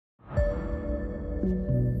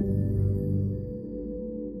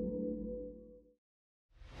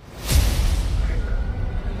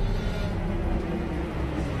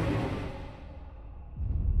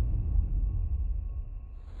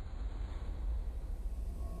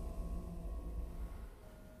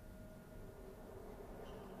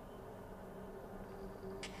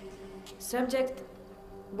Subject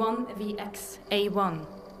 1VXA1.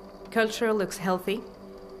 Culture looks healthy.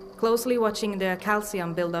 Closely watching the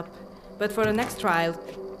calcium buildup. But for the next trial...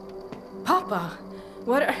 Papa!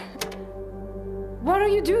 What are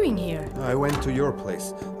you doing here? I went to your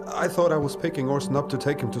place. I thought I was picking Orson up to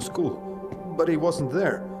take him to school. But he wasn't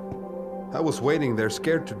there. I was waiting there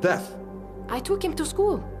scared to death. I took him to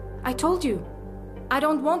school. I told you. I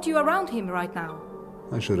don't want you around him right now.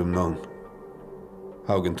 I should have known.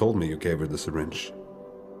 Haugen told me you gave her the syringe.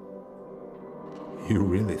 You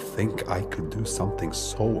really think I could do something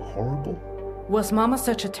so horrible? Was Mama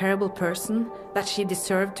such a terrible person that she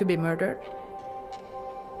deserved to be murdered?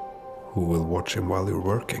 Who will watch him while you're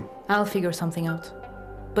working? I'll figure something out.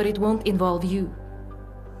 But it won't involve you.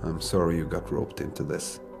 I'm sorry you got roped into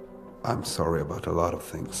this. I'm sorry about a lot of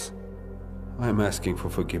things. I'm asking for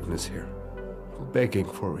forgiveness here. Begging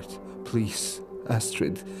for it. Please,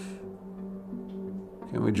 Astrid.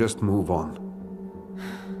 Can we just move on?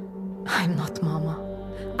 I'm not Mama.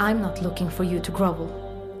 I'm not looking for you to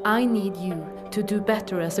grovel. I need you to do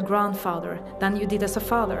better as a grandfather than you did as a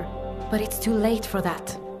father. But it's too late for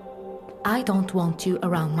that. I don't want you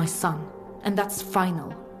around my son, and that's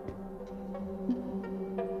final.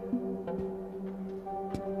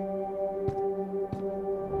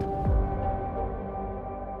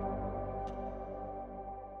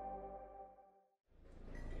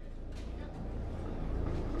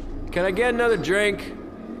 Can I get another drink?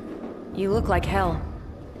 You look like hell.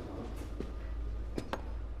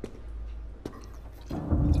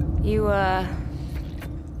 You,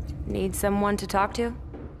 need someone to talk to?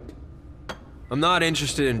 I'm not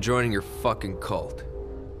interested in joining your fucking cult.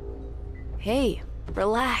 Hey,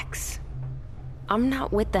 relax. I'm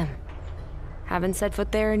not with them. Haven't set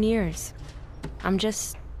foot there in years. I'm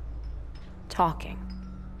just... talking.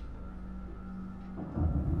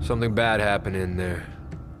 Something bad happened in there.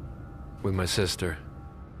 With my sister.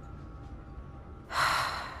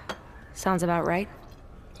 Sounds about right.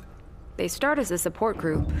 They start as a support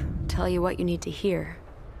group, tell you what you need to hear.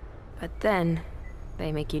 But then,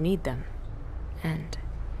 they make you need them. And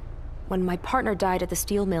when my partner died at the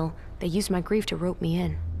steel mill, they used my grief to rope me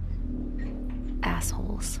in.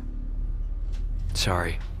 Assholes.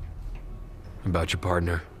 Sorry. About your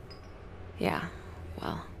partner. Yeah,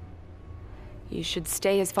 well... you should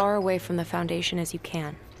stay as far away from the Foundation as you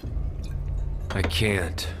can. I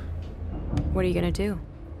can't. What are you gonna do?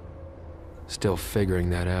 Still figuring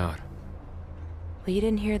that out. Well, you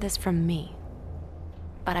didn't hear this from me.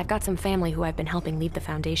 But I've got some family who I've been helping leave the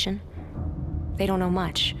Foundation. They don't know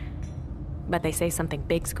much, but they say something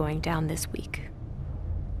big's going down this week.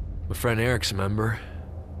 My friend Eric's a member.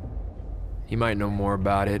 He might know more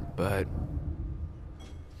about it, but...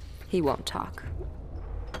 he won't talk.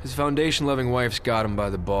 his Foundation-loving wife's got him by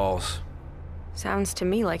the balls. Sounds to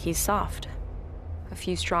me like he's soft. A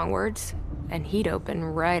few strong words, and he'd open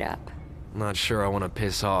right up. I'm not sure I want to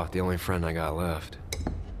piss off the only friend I got left.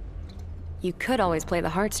 You could always play the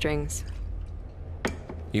heartstrings.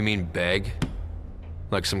 You mean beg?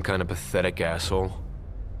 Like some kind of pathetic asshole?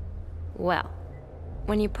 Well,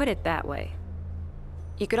 when you put it that way,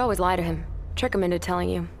 you could always lie to him, trick him into telling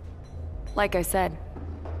you. Like I said,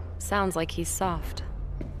 sounds like he's soft.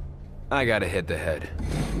 I gotta hit the head.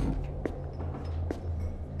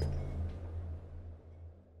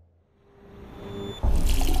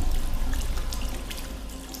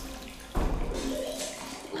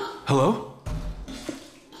 Hello?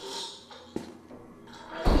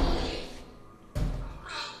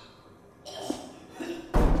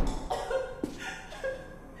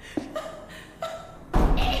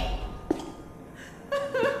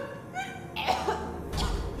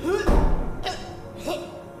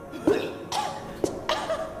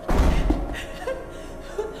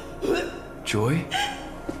 Joy?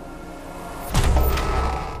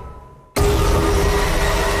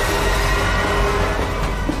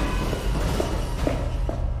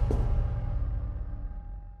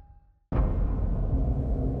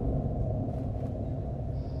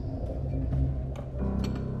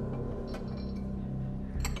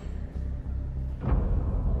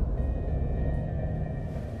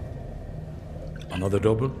 Another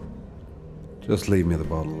double? Just leave me the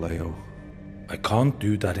bottle, Leo. I can't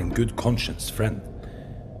do that in good conscience, friend.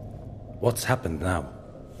 What's happened now?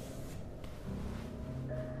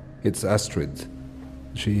 It's Astrid.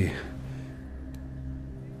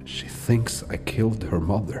 thinks I killed her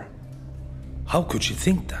mother. How could she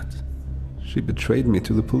think that? She betrayed me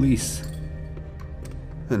to the police.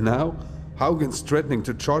 And now, Haugen's threatening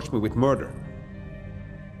to charge me with murder.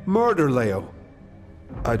 Murder, Leo!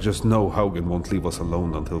 I just know Haugen won't leave us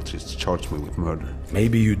alone until she's charged me with murder.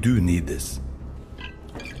 Maybe you do need this.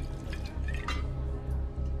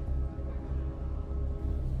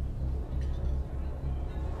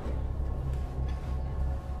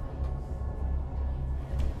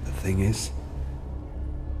 The thing is,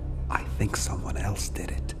 I think someone else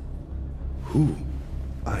did it. Who?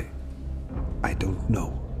 I don't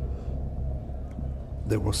know.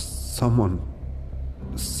 There was something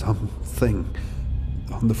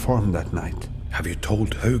on the farm that night. Have you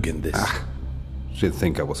told Haugen this? She'd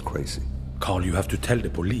think I was crazy. Carl, you have to tell the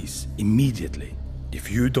police immediately.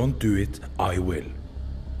 If you don't do it, I will.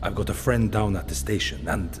 I've got a friend down at the station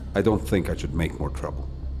and... I don't think I should make more trouble.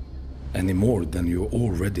 Any more than you're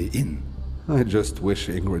already in. I just wish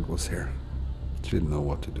Ingrid was here. She'd know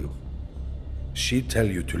what to do. She'd tell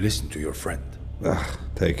you to listen to your friend.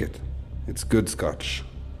 Take it. It's good scotch.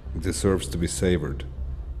 It deserves to be savored,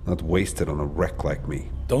 not wasted on a wreck like me.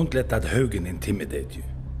 Don't let that Haugen intimidate you.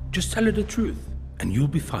 Just tell her the truth, and you'll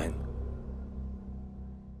be fine.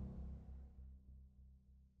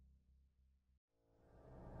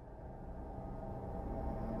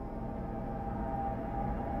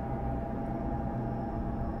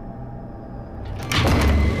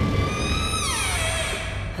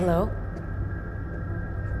 Hello?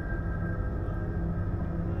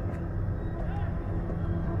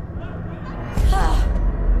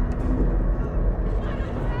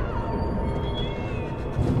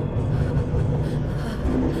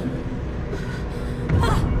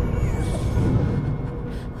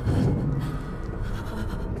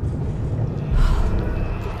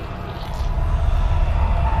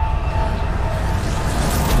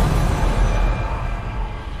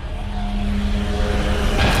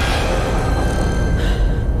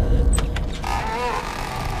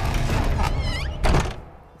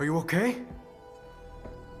 Are you okay?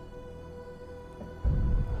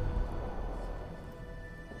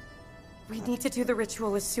 We need to do the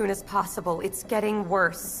ritual as soon as possible. It's getting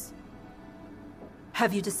worse.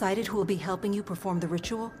 Have you decided who will be helping you perform the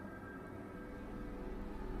ritual?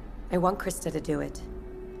 I want Krista to do it.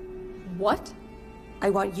 What? I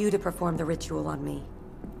want you to perform the ritual on me.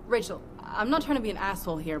 Rachel, I'm not trying to be an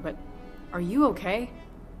asshole here, but are you okay?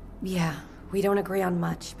 Yeah, we don't agree on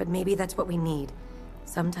much, but maybe that's what we need.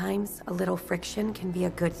 Sometimes a little friction can be a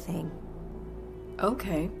good thing.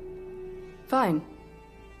 Okay. Fine.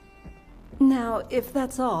 Now, if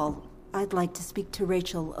that's all, I'd like to speak to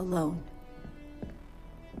Rachel alone.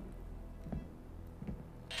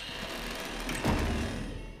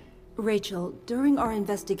 Rachel, during our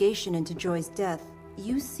investigation into Joy's death,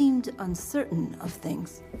 you seemed uncertain of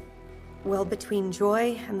things. Well, between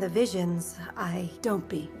Joy and the visions, Don't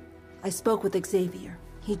be. I spoke with Xavier.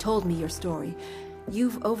 He told me your story.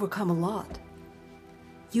 You've overcome a lot.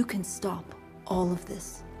 You can stop all of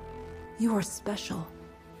this. You are special.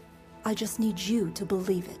 I just need you to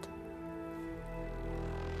believe it.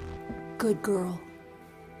 Good girl.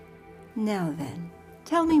 Now then,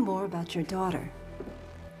 tell me more about your daughter.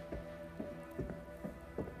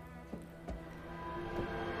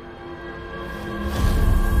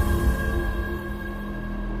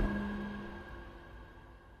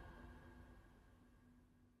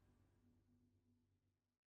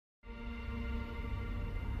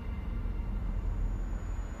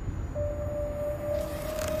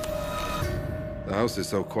 The house is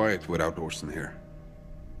so quiet without Orson here.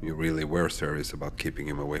 You really were serious about keeping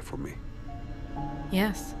him away from me.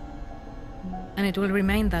 Yes. And it will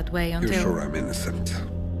remain that way until... You're sure I'm innocent?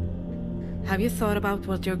 Have you thought about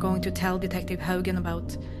what you're going to tell Detective Haugen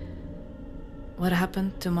about what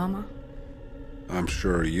happened to Mama? I'm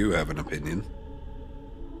sure you have an opinion.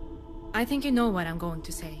 I think you know what I'm going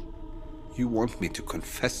to say. You want me to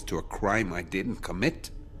confess to a crime I didn't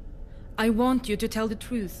commit? I want you to tell the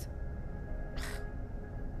truth.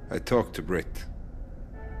 I talked to Britt.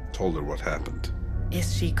 Told her what happened.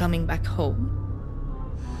 Is she coming back home?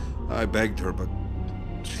 I begged her, but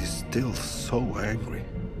she's still so angry.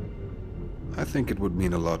 I think it would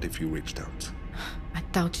mean a lot if you reached out. I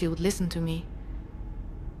doubt she would listen to me.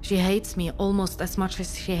 She hates me almost as much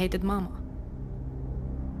as she hated Mama.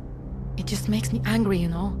 It just makes me angry, you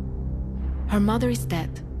know? Her mother is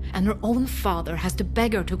dead, and her own father has to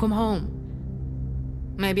beg her to come home.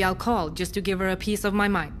 Maybe I'll call just to give her a piece of my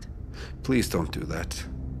mind. Please don't do that.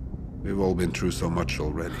 We've all been through so much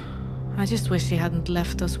already. I just wish she hadn't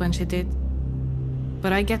left us when she did.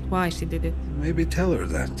 But I get why she did it. Maybe tell her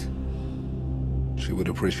that. She would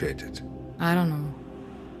appreciate it. I don't know.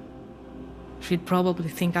 She'd probably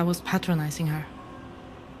think I was patronizing her.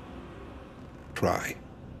 Try.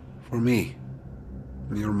 For me.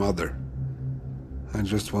 And your mother. I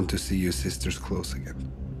just want to see you sisters close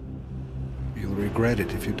again. You'll regret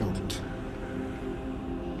it if you don't.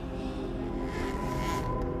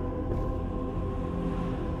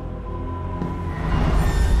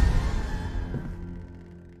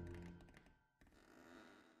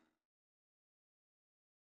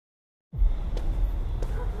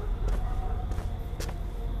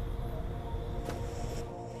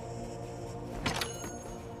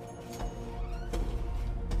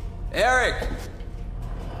 Eric!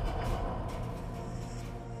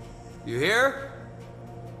 You here?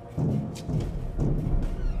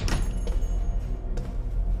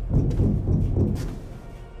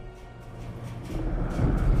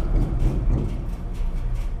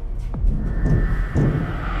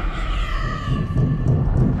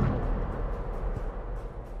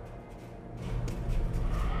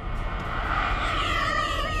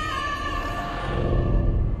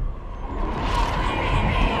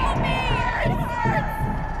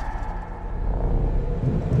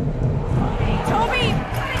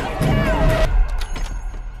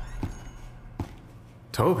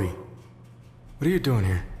 Toby, what are you doing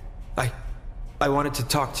here? I wanted to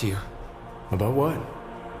talk to you. About what?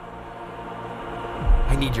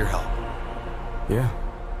 I need your help. Yeah,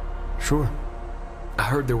 sure. I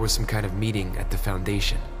heard there was some kind of meeting at the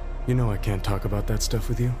Foundation. You know I can't talk about that stuff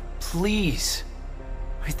with you. Please.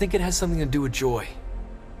 I think it has something to do with Joy.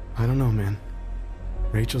 I don't know, man.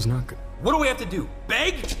 Rachel's not good. What do we have to do?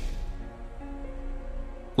 Beg?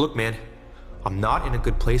 Look, man, I'm not in a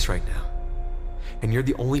good place right now. And you're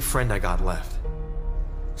the only friend I got left.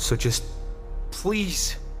 So just,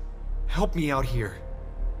 please, help me out here.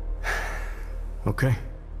 Okay.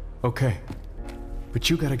 But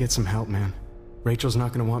you gotta get some help, man. Rachel's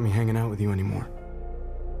not gonna want me hanging out with you anymore.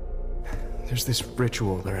 There's this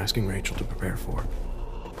ritual they're asking Rachel to prepare for.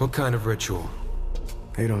 What kind of ritual?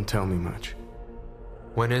 They don't tell me much.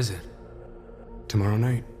 When is it? Tomorrow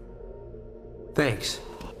night. Thanks.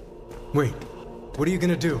 Wait, what are you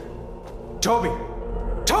gonna do? Toby!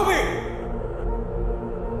 Toby!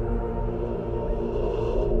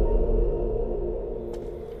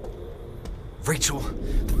 Rachel,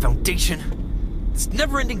 the Foundation, this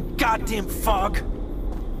never-ending goddamn fog.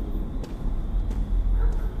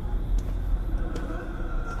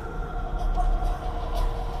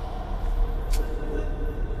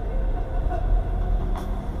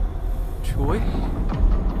 Joy?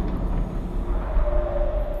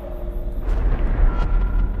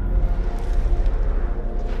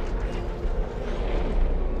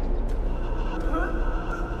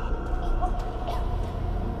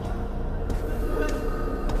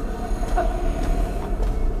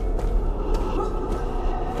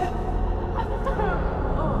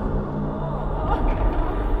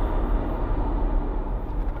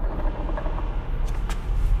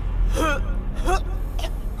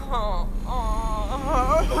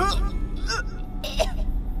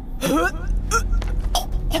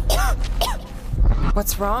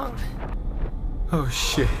 What's wrong? Oh,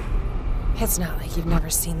 shit. It's not like you've never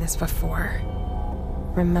seen this before.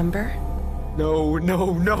 Remember? No.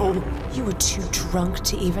 You were too drunk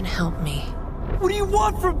to even help me. What do you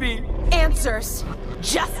want from me? Answers!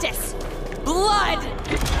 Justice! Blood!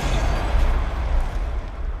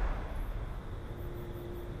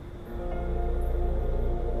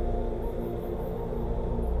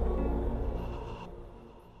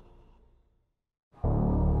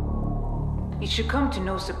 It should come to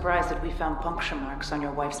no surprise that we found puncture marks on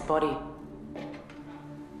your wife's body.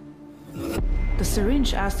 The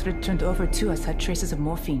syringe Astrid turned over to us had traces of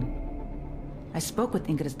morphine. I spoke with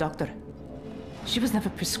Ingrid's doctor. She was never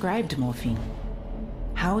prescribed morphine.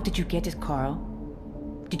 How did you get it, Carl?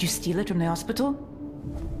 Did you steal it from the hospital?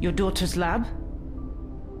 Your daughter's lab?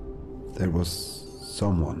 There was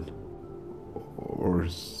someone or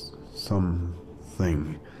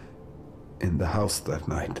something in the house that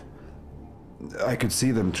night. I could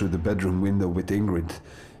see them through the bedroom window with Ingrid.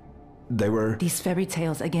 They were... These fairy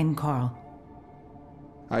tales again, Carl.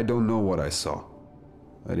 I don't know what I saw.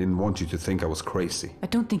 I didn't want you to think I was crazy. I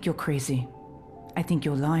don't think you're crazy. I think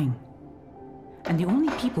you're lying. And the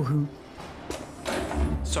only people who...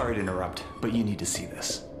 Sorry to interrupt, but you need to see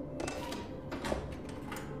this.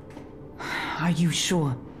 Are you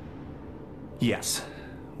sure? Yes.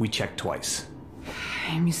 We checked twice.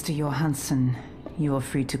 Mr. Johansson, you are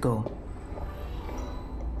free to go.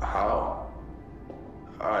 How?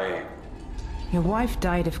 Your wife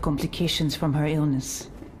died of complications from her illness.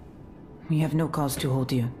 We have no cause to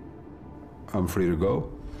hold you. I'm free to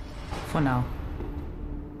go? For now.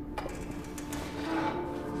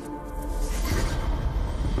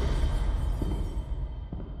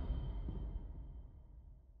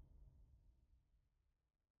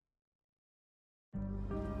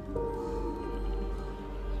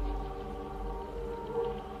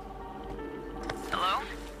 Hello?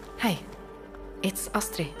 Hey, it's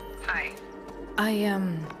Astrid. Hi.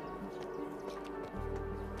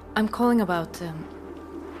 I'm calling about,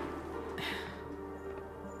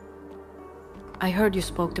 I heard you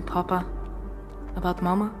spoke to Papa about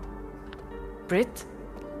Mama? Britt?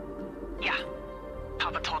 Yeah.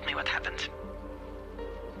 Papa told me what happened.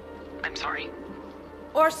 I'm sorry.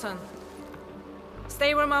 Orson!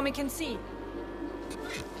 Stay where Mommy can see.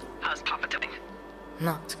 How's Papa doing?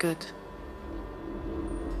 Not good.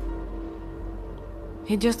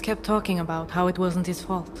 He just kept talking about how it wasn't his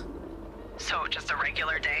fault. So, just a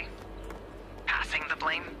regular day? Passing the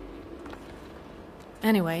blame?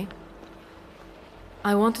 Anyway,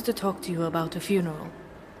 I wanted to talk to you about the funeral.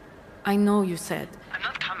 I know you said... I'm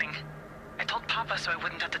not coming. I told Papa so I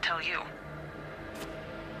wouldn't have to tell you.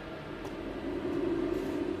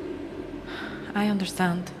 I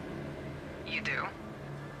understand. You do?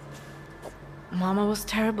 Mama was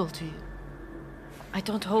terrible to you. I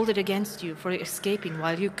don't hold it against you for escaping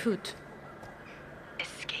while you could.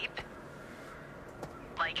 Escape?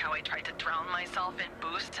 Like how I tried to drown myself in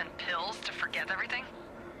boosts and pills to forget everything?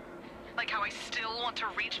 Like how I still want to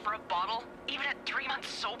reach for a bottle, even at 3 months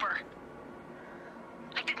sober?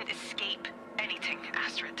 I didn't escape anything,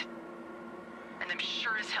 Astrid. And I'm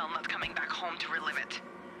sure as hell not coming back home to relive it.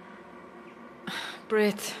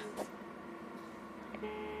 Britt.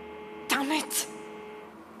 Damn it!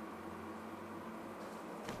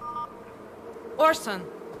 Orson!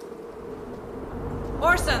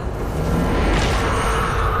 Orson!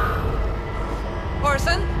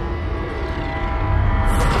 Orson?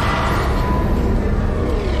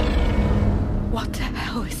 What the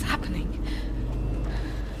hell is happening?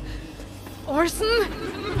 Orson?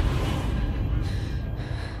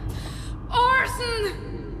 Orson!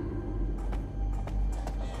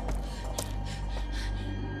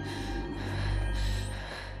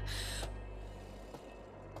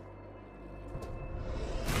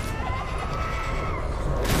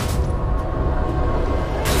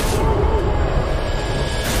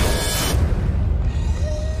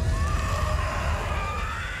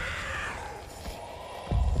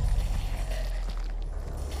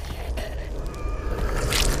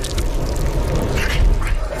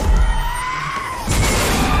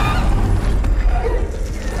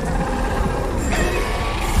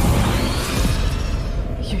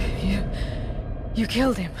 You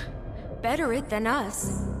killed him. Better it than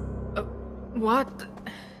us. What?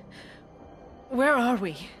 Where are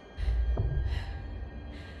we?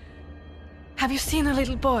 Have you seen a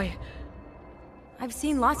little boy? I've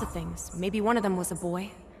seen lots of things. Maybe one of them was a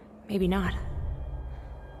boy. Maybe not.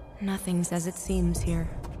 Nothing's as it seems here.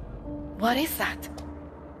 What is that?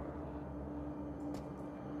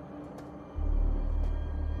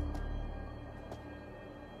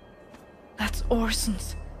 That's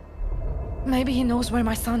Orson's. Maybe he knows where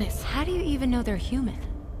my son is. How do you even know they're human?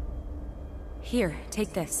 Here,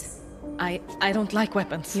 take this. I don't like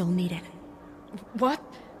weapons. You'll need it. What?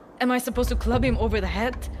 Am I supposed to club him over the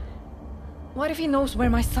head? What if he knows where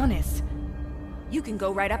my son is? You can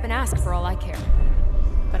go right up and ask for all I care.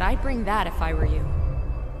 But I'd bring that if I were you.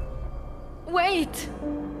 Wait!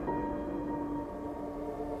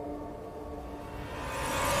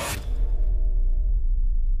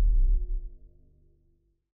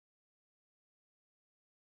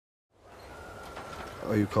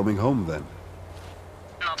 Are you coming home then?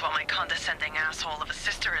 Not while my condescending asshole of a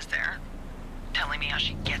sister is there. Telling me how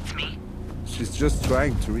she gets me. She's just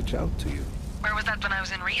trying to reach out to you. Where was that when I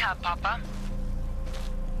was in rehab, Papa?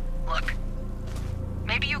 Look,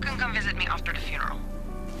 maybe you can come visit me after the funeral.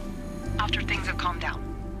 After things have calmed down.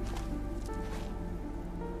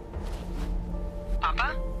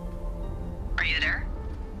 Papa? Are you there?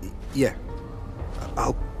 Yeah.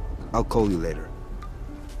 I'll call you later.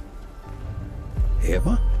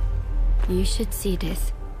 Eva? You should see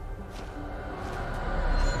this.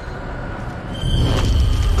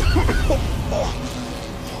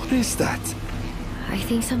 What is that? I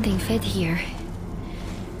think something fed here.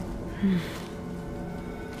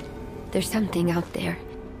 There's something out there.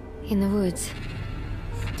 In the woods.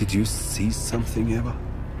 Did you see something, Eva?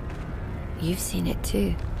 You've seen it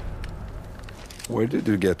too. Where did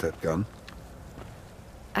you get that gun?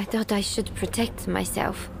 I thought I should protect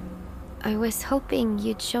myself. I was hoping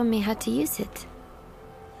you'd show me how to use it.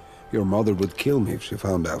 Your mother would kill me if she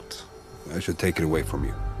found out. I should take it away from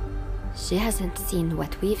you. She hasn't seen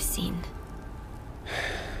what we've seen.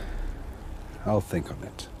 I'll think on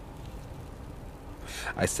it.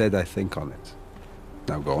 I said I think on it.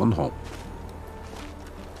 Now go on home.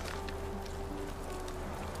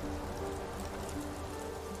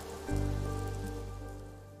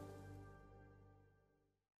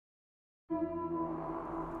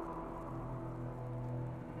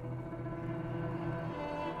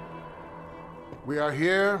 We are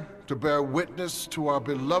here to bear witness to our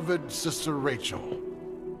beloved sister Rachel,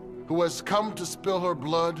 who has come to spill her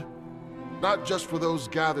blood, not just for those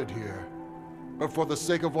gathered here, but for the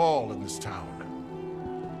sake of all in this town.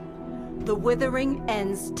 The withering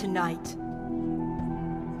ends tonight.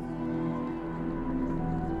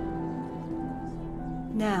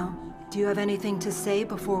 Now, do you have anything to say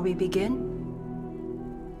before we begin?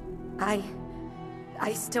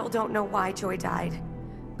 I still don't know why Joy died,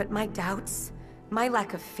 but my doubts, my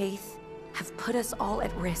lack of faith, have put us all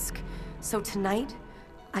at risk. So tonight,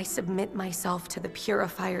 I submit myself to the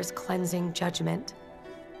Purifier's cleansing judgment.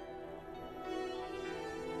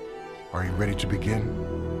 Are you ready to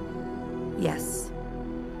begin? Yes.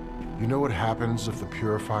 You know what happens if the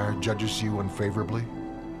Purifier judges you unfavorably?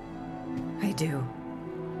 I do.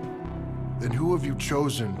 Then who have you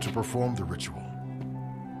chosen to perform the ritual?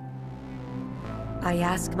 I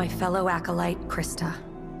ask my fellow acolyte, Krista.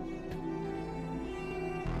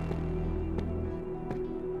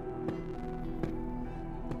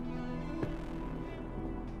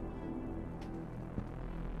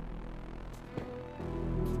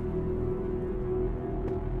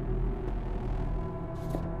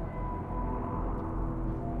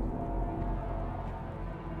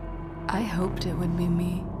 I hoped it would be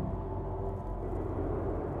me.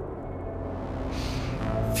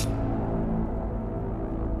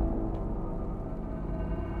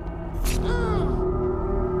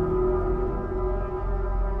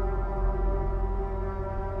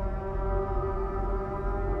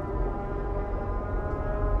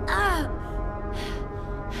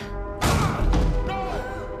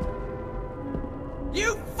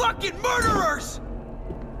 You fucking murderers!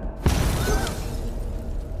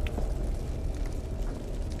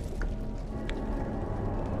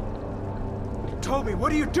 Toby,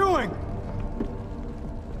 what are you doing?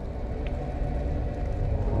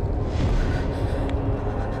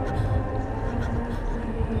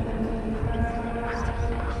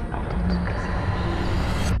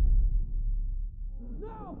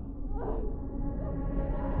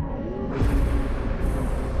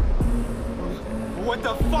 What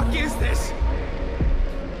the fuck is this?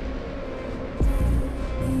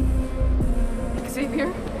 Xavier?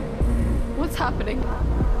 What's happening?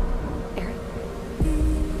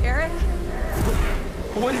 Eric?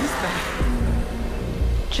 What is that?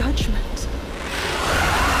 Judgment.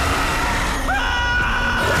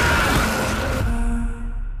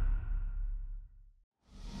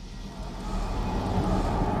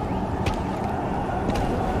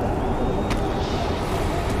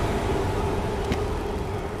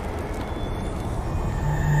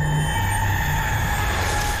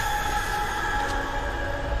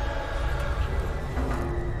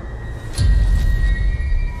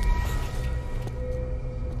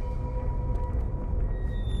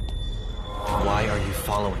 Why are you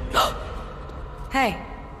following me? Hey,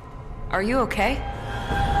 are you okay?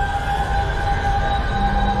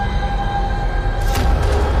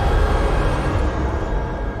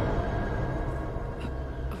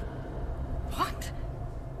 What?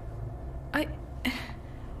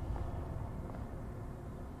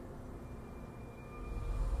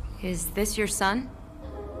 Is this your son?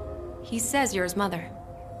 He says you're his mother.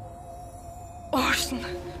 Orson.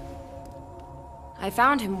 I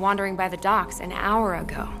found him wandering by the docks an hour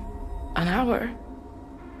ago. An hour?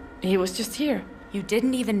 He was just here. You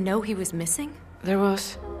didn't even know he was missing? There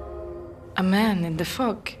was a man in the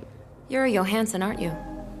fog. You're a Johansson, aren't you?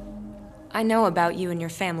 I know about you and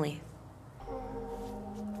your family.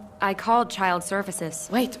 I called Child Services.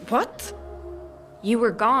 Wait, what? You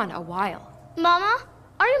were gone a while. Mama,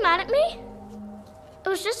 are you mad at me? It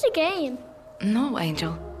was just a game. No,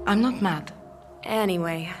 Angel. I'm not mad.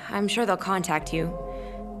 Anyway, I'm sure they'll contact you.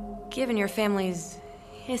 Given your family's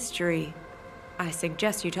history, I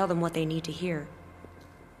suggest you tell them what they need to hear.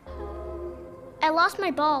 I lost my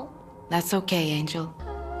ball. That's okay, Angel.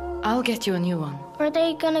 I'll get you a new one. Are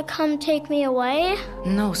they gonna come take me away?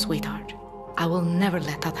 No, sweetheart. I will never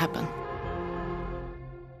let that happen.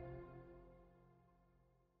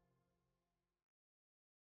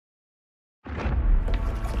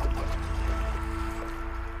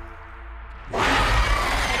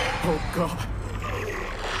 Oh, God.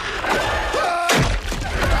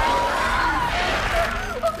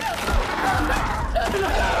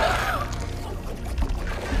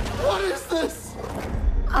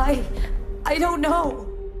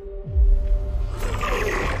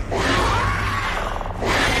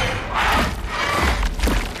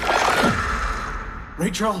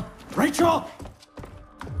 Rachel! Rachel!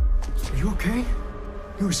 Are you okay?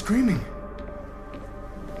 You were screaming.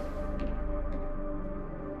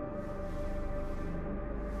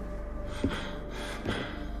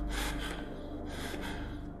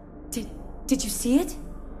 Did you see it?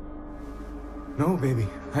 No, baby.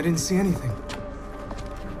 I didn't see anything.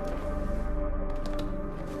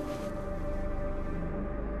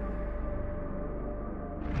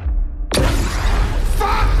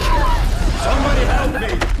 Somebody help me!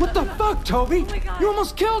 What the fuck, Toby? You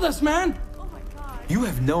almost killed us, man! You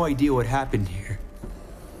have no idea what happened here,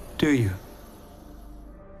 do you?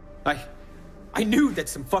 I knew that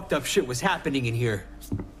some fucked up shit was happening in here.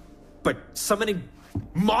 But summoning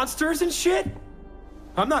monsters and shit?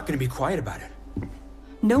 I'm not gonna be quiet about it.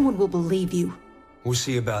 No one will believe you. We'll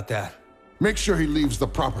see about that. Make sure he leaves the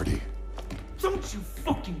property. Don't you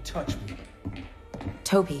fucking touch me.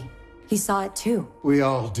 Toby, he saw it too. We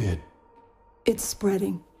all did. It's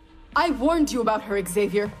spreading. I warned you about her,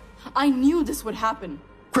 Xavier. I knew this would happen.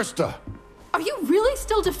 Krista! Are you really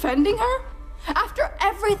still defending her? After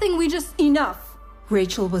everything we just... Enough!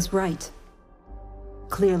 Rachel was right.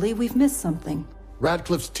 Clearly, we've missed something.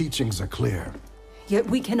 Radcliffe's teachings are clear. Yet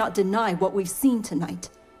we cannot deny what we've seen tonight.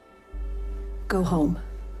 Go home.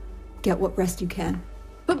 Get what rest you can.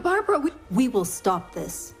 But Barbara, we will stop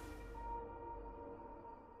this.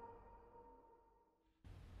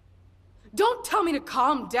 Don't tell me to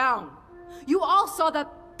calm down. You all saw that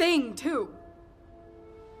thing, too.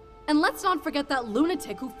 And let's not forget that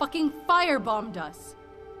lunatic who fucking firebombed us.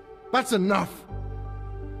 That's enough!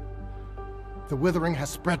 The withering has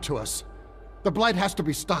spread to us. The blight has to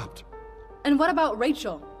be stopped. And what about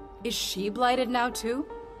Rachel? Is she blighted now, too?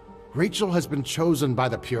 Rachel has been chosen by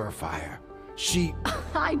the Purifier. She...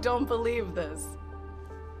 I don't believe this.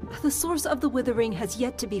 The source of the withering has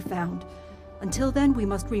yet to be found. Until then, we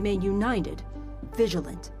must remain united,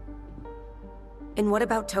 vigilant. And what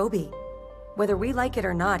about Toby? Whether we like it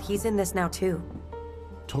or not, he's in this now too.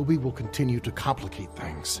 Toby will continue to complicate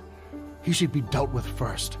things. He should be dealt with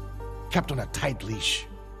first, kept on a tight leash.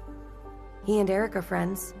 He and Eric are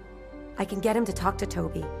friends. I can get him to talk to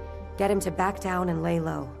Toby, get him to back down and lay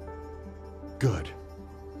low. Good.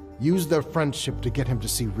 Use their friendship to get him to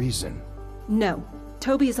see reason. No,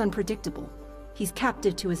 Toby is unpredictable. He's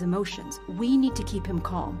captive to his emotions. We need to keep him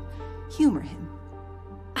calm, humor him.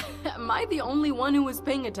 Am I the only one who was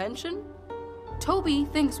paying attention? Toby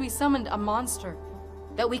thinks we summoned a monster,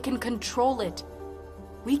 that we can control it.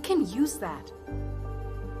 We can use that.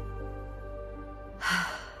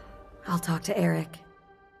 I'll talk to Eric.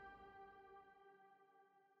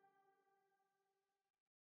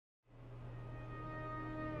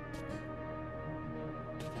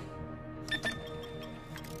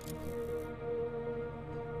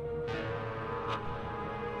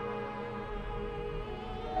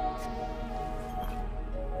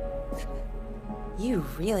 You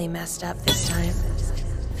really messed up this time.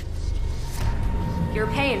 You're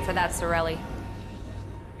paying for that, Sorelli.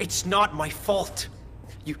 It's not my fault.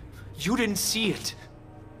 You didn't see it.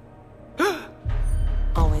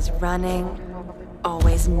 Always running,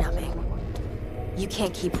 always numbing. You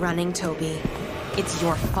can't keep running, Toby. It's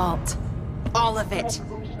your fault. All of it.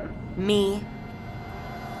 Me.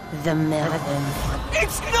 The Milligan.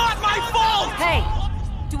 It's not my fault! Hey!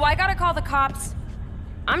 Do I gotta call the cops?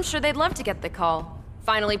 I'm sure they'd love to get the call.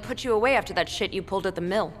 Finally put you away after that shit you pulled at the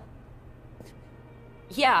mill.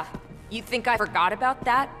 Yeah, you think I forgot about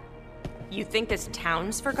that? You think this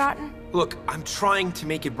town's forgotten? Look, I'm trying to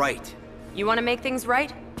make it right. You want to make things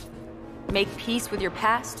right? Make peace with your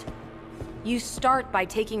past? You start by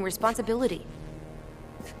taking responsibility.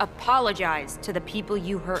 Apologize to the people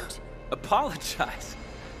you hurt. Apologize?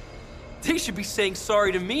 They should be saying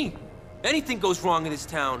sorry to me. Anything goes wrong in this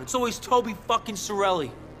town, it's always Toby fucking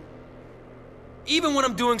Sorelli. Even when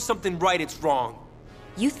I'm doing something right, it's wrong.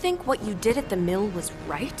 You think what you did at the mill was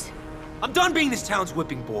right? I'm done being this town's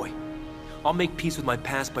whipping boy. I'll make peace with my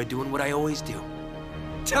past by doing what I always do.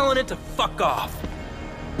 Telling it to fuck off.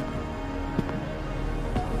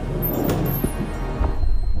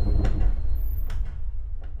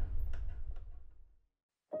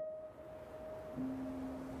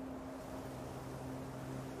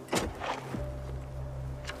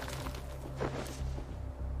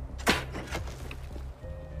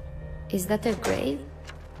 Is that a grave?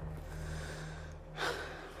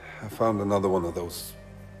 I found another one of those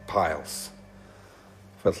piles.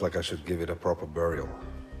 Felt like I should give it a proper burial.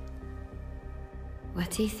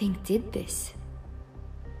 What do you think did this?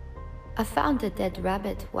 I found a dead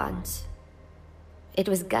rabbit once. It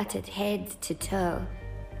was gutted head to toe.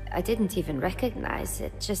 I didn't even recognize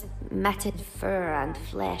it, just matted fur and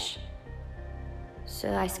flesh.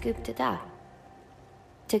 So I scooped it up.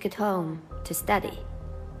 Took it home to study.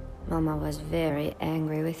 Mama was very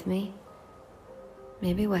angry with me.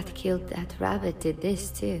 Maybe what killed that rabbit did this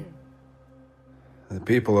too. The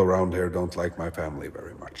people around here don't like my family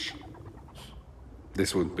very much.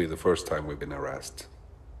 This wouldn't be the first time we've been harassed.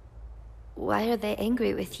 Why are they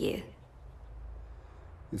angry with you?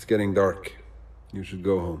 It's getting dark. You should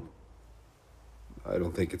go home. I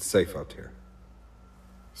don't think it's safe out here.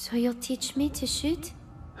 So you'll teach me to shoot?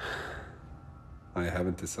 I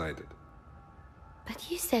haven't decided. But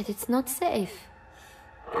you said it's not safe.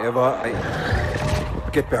 Eva,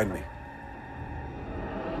 Get behind me.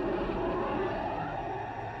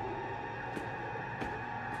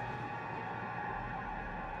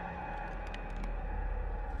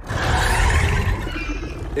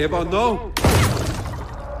 Eva, no!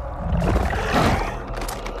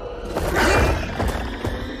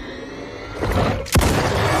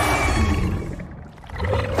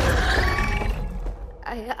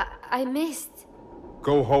 I missed.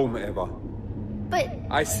 Go home, Eva. But...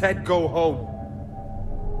 I said go home.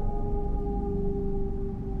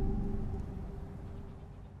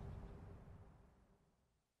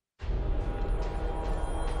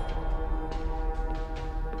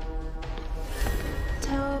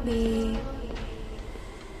 Toby.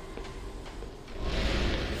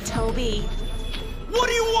 Toby. What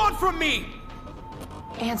do you want from me?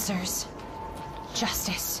 Answers.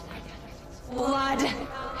 Justice. Blood.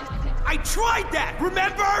 I tried that,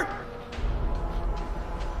 remember?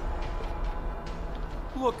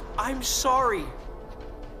 Look, I'm sorry.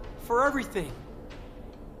 For everything.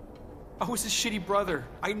 I was a shitty brother.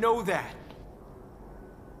 I know that.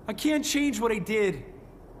 I can't change what I did.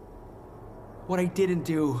 What I didn't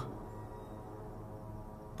do.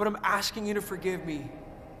 But I'm asking you to forgive me.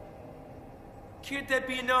 Can't that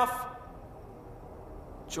be enough?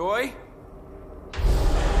 Joy?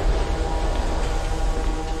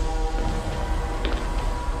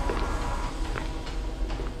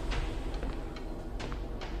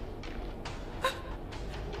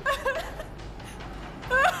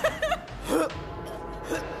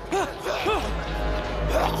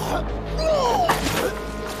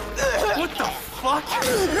 What the fuck?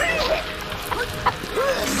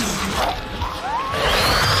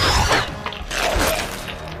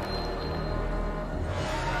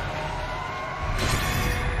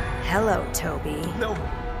 Hello, Toby. No.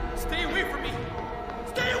 Stay away from me!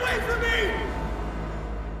 Stay away from me!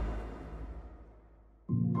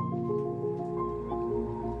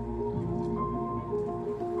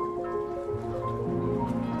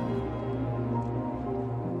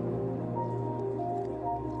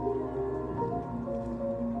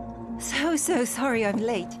 So sorry I'm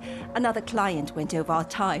late. Another client went over our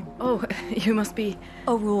time. Oh, you must be...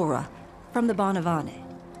 Aurora, from the Barnavane.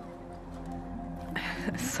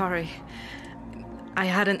 Sorry. I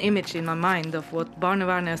had an image in my mind of what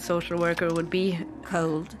Barnavane social worker would be.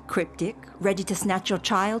 Cold, cryptic, ready to snatch your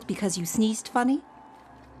child because you sneezed funny?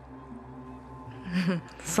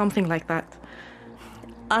 Something like that.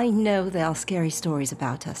 I know there are scary stories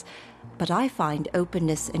about us, but I find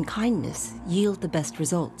openness and kindness yield the best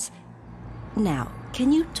results. Now,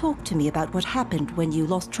 can you talk to me about what happened when you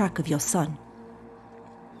lost track of your son?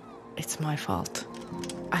 It's my fault.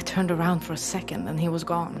 I turned around for a second and he was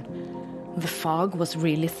gone. The fog was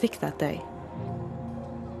really thick that day.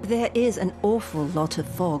 There is an awful lot of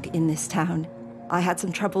fog in this town. I had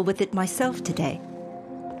some trouble with it myself today.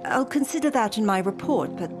 I'll consider that in my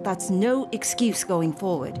report, but that's no excuse going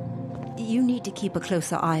forward. You need to keep a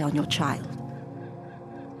closer eye on your child.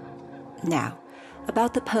 Now,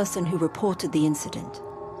 about the person who reported the incident.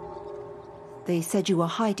 They said you were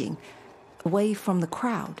hiding, away from the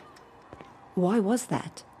crowd. Why was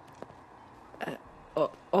that?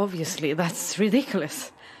 Obviously, that's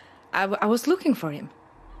ridiculous. I was looking for him.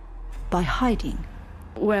 By hiding?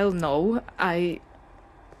 Well, no,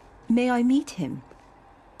 May I meet him?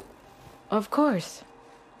 Of course.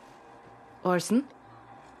 Orson,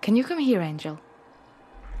 can you come here, Angel?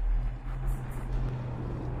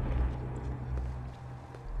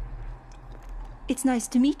 It's nice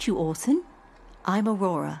to meet you, Orson. I'm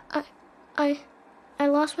Aurora. I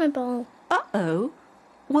lost my ball. Uh-oh.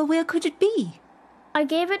 Well, where could it be? I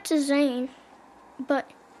gave it to Zane, but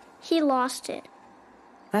he lost it.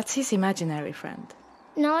 That's his imaginary friend.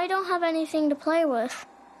 Now I don't have anything to play with.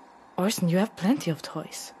 Orson, you have plenty of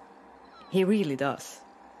toys. He really does.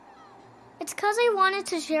 It's 'cause I wanted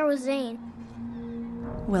to share with Zane.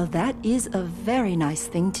 Well, that is a very nice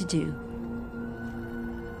thing to do.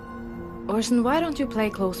 Orson, why don't you play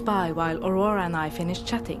close by while Aurora and I finish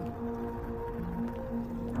chatting?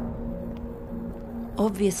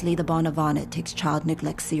 Obviously, the Bonavana takes child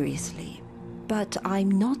neglect seriously. But I'm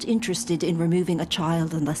not interested in removing a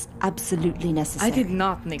child unless absolutely necessary. I did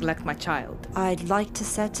not neglect my child. I'd like to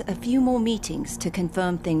set a few more meetings to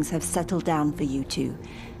confirm things have settled down for you two.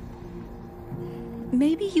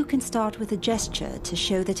 Maybe you can start with a gesture to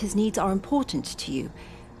show that his needs are important to you.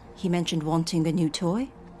 He mentioned wanting a new toy.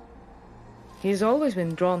 He's always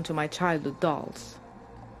been drawn to my childhood dolls.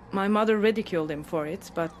 My mother ridiculed him for it,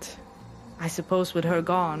 but I suppose with her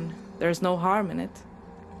gone, there's no harm in it.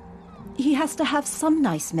 He has to have some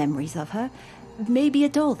nice memories of her. Maybe a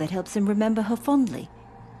doll that helps him remember her fondly.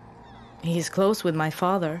 He's close with my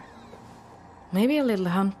father. Maybe a little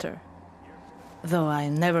hunter. Though I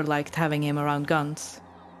never liked having him around guns,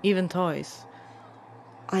 even toys.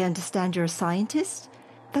 I understand you're a scientist?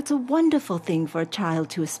 That's a wonderful thing for a child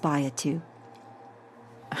to aspire to.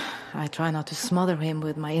 I try not to smother him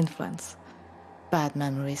with my influence. Bad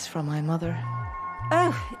memories from my mother.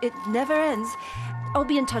 Oh, it never ends. I'll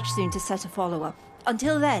be in touch soon to set a follow-up.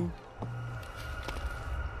 Until then.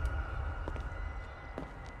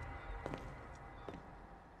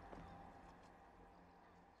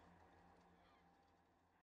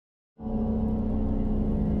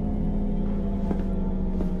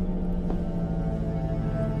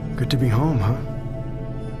 Good to be home, huh?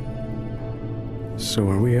 So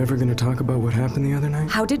are we ever gonna talk about what happened the other night?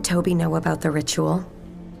 How did Toby know about the ritual?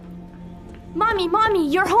 Mommy,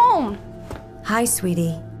 you're home! Hi,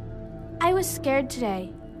 sweetie. I was scared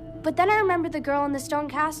today, but then I remembered the girl in the stone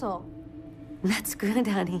castle. That's good,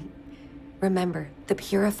 honey. Remember, the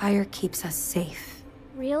purifier keeps us safe.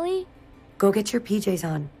 Really? Go get your PJs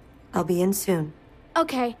on. I'll be in soon.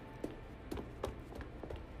 Okay.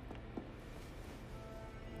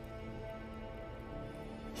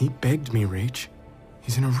 He begged me, Rach.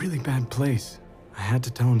 He's in a really bad place. I had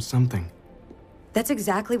to tell him something. That's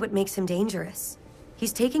exactly what makes him dangerous.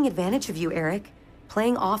 He's taking advantage of you, Eric,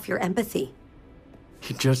 playing off your empathy.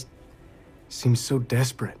 He just seems so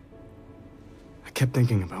desperate. I kept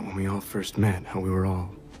thinking about when we all first met, how we were all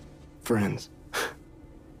friends.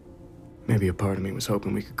 Maybe a part of me was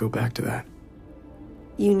hoping we could go back to that.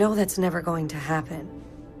 You know that's never going to happen.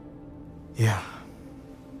 Yeah,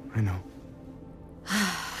 I know.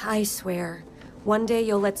 I swear, one day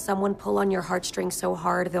you'll let someone pull on your heartstrings so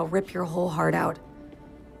hard they'll rip your whole heart out.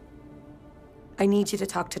 I need you to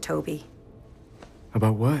talk to Toby.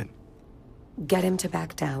 About what? Get him to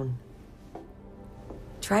back down.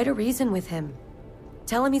 Try to reason with him.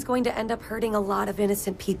 Tell him he's going to end up hurting a lot of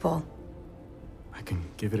innocent people. I can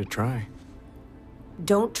give it a try.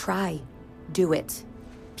 Don't try. Do it.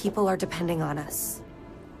 People are depending on us.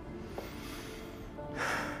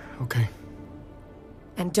 Okay.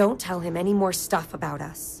 And don't tell him any more stuff about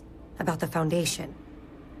us. About the Foundation.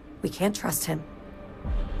 We can't trust him.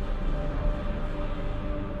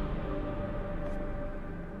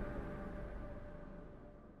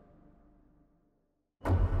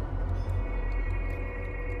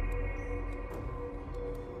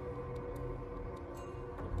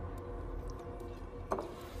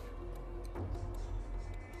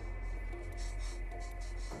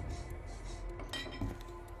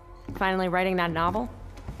 Finally writing that novel?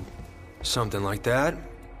 Something like that.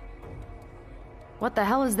 What the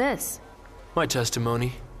hell is this? My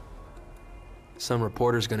testimony. Some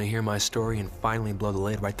reporter's gonna hear my story and finally blow the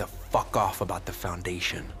lid right the fuck off about the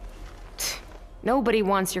Foundation. Nobody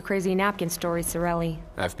wants your crazy napkin story, Sorelli.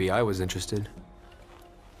 FBI was interested.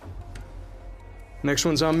 Next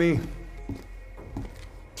one's on me.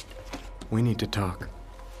 We need to talk.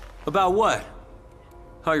 About what?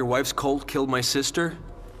 How your wife's cult killed my sister?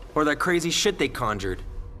 Or that crazy shit they conjured?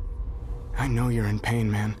 I know you're in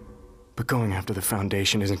pain, man. But going after the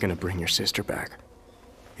Foundation isn't gonna bring your sister back.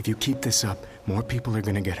 If you keep this up, more people are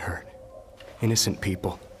gonna get hurt. Innocent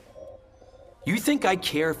people. You think I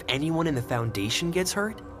care if anyone in the Foundation gets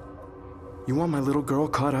hurt? You want my little girl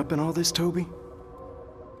caught up in all this, Toby?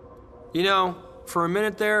 You know, for a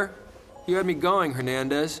minute there, you had me going,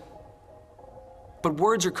 Hernandez. But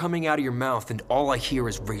words are coming out of your mouth and all I hear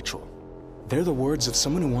is Rachel. They're the words of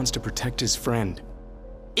someone who wants to protect his friend.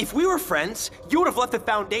 If we were friends, you would have left the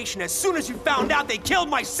Foundation as soon as you found out they killed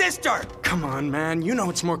my sister! Come on, man. You know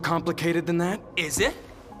it's more complicated than that. Is it?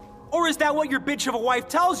 Or is that what your bitch of a wife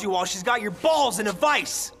tells you while she's got your balls in a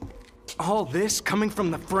vice? All this coming from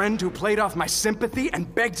the friend who played off my sympathy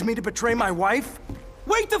and begged me to betray my wife?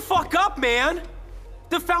 Wake the fuck up, man!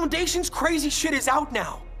 The Foundation's crazy shit is out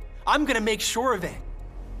now. I'm gonna make sure of it.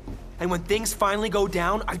 And when things finally go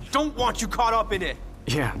down, I don't want you caught up in it.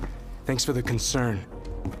 Yeah, thanks for the concern.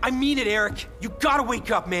 I mean it, Eric. You gotta wake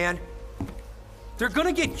up, man. They're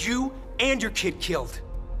gonna get you and your kid killed.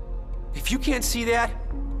 If you can't see that,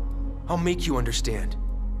 I'll make you understand.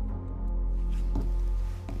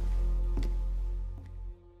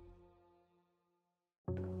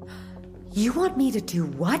 You want me to do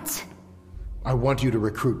what? I want you to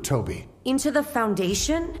recruit Toby. Into the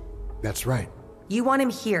Foundation? That's right. You want him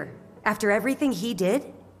here, after everything he did?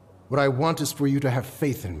 What I want is for you to have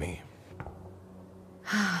faith in me.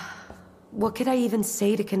 What could I even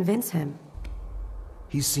say to convince him?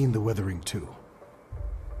 He's seen the Withering too.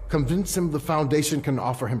 Convince him the Foundation can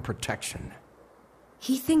offer him protection.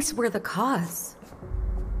 He thinks we're the cause.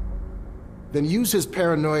 Then use his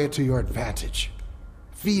paranoia to your advantage.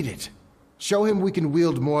 Feed it. Show him we can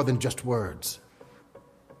wield more than just words.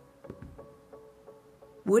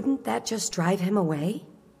 Wouldn't that just drive him away?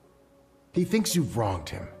 He thinks you've wronged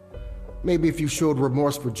him. Maybe if you showed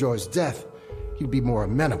remorse for Joy's death, he'd be more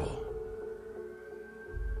amenable.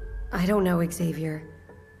 I don't know, Xavier.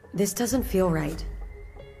 This doesn't feel right.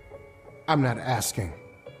 I'm not asking.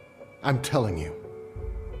 I'm telling you.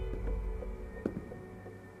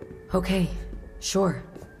 Okay, sure.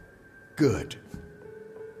 Good.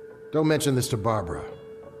 Don't mention this to Barbara.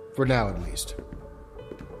 For now, at least.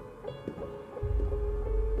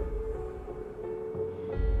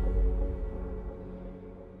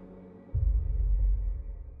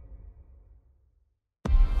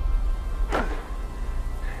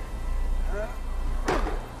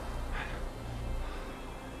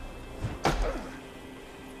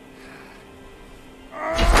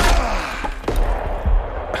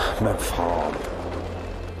 Men fan.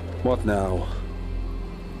 What now?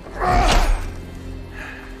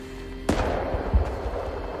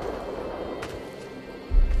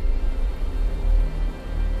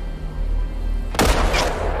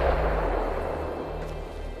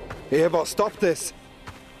 Eva, stop this!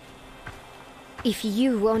 If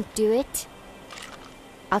you won't do it,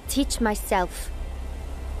 I'll teach myself.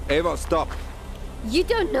 Eva, stop! You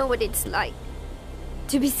don't know what it's like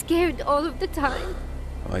to be scared all of the time.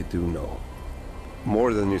 I do know.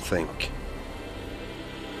 More than you think.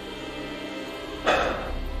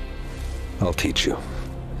 I'll teach you.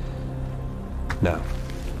 Now,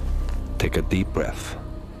 take a deep breath.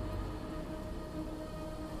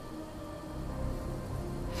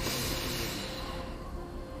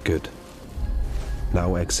 Good.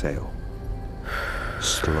 Now exhale.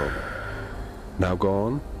 Slow. Now go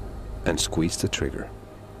on and squeeze the trigger.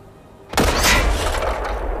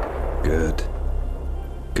 Good.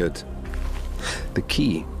 Good. The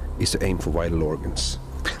key is to aim for vital organs,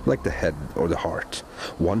 like the head or the heart.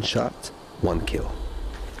 One shot, one kill.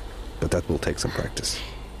 But that will take some practice.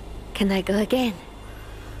 Can I go again?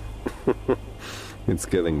 It's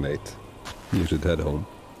getting late. You should head home.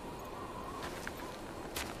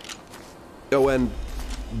 Oh, and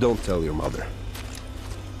don't tell your mother.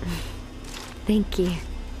 Thank you.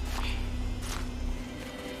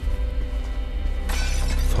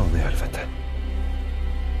 Fan I helvete.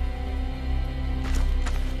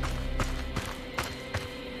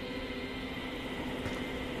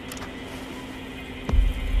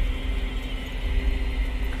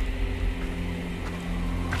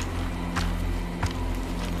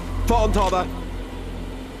 Fan ta deg!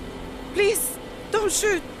 Please, don't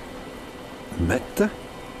shoot. Mette?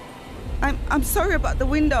 I'm sorry about the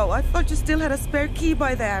window. I thought you still had a spare key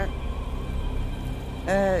by there.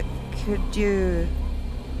 Could you...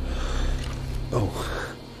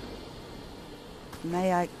 Oh.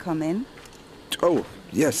 May I come in? Oh,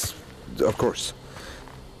 yes, of course.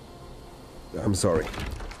 I'm sorry.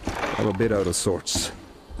 I'm a bit out of sorts.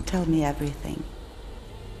 Tell me everything.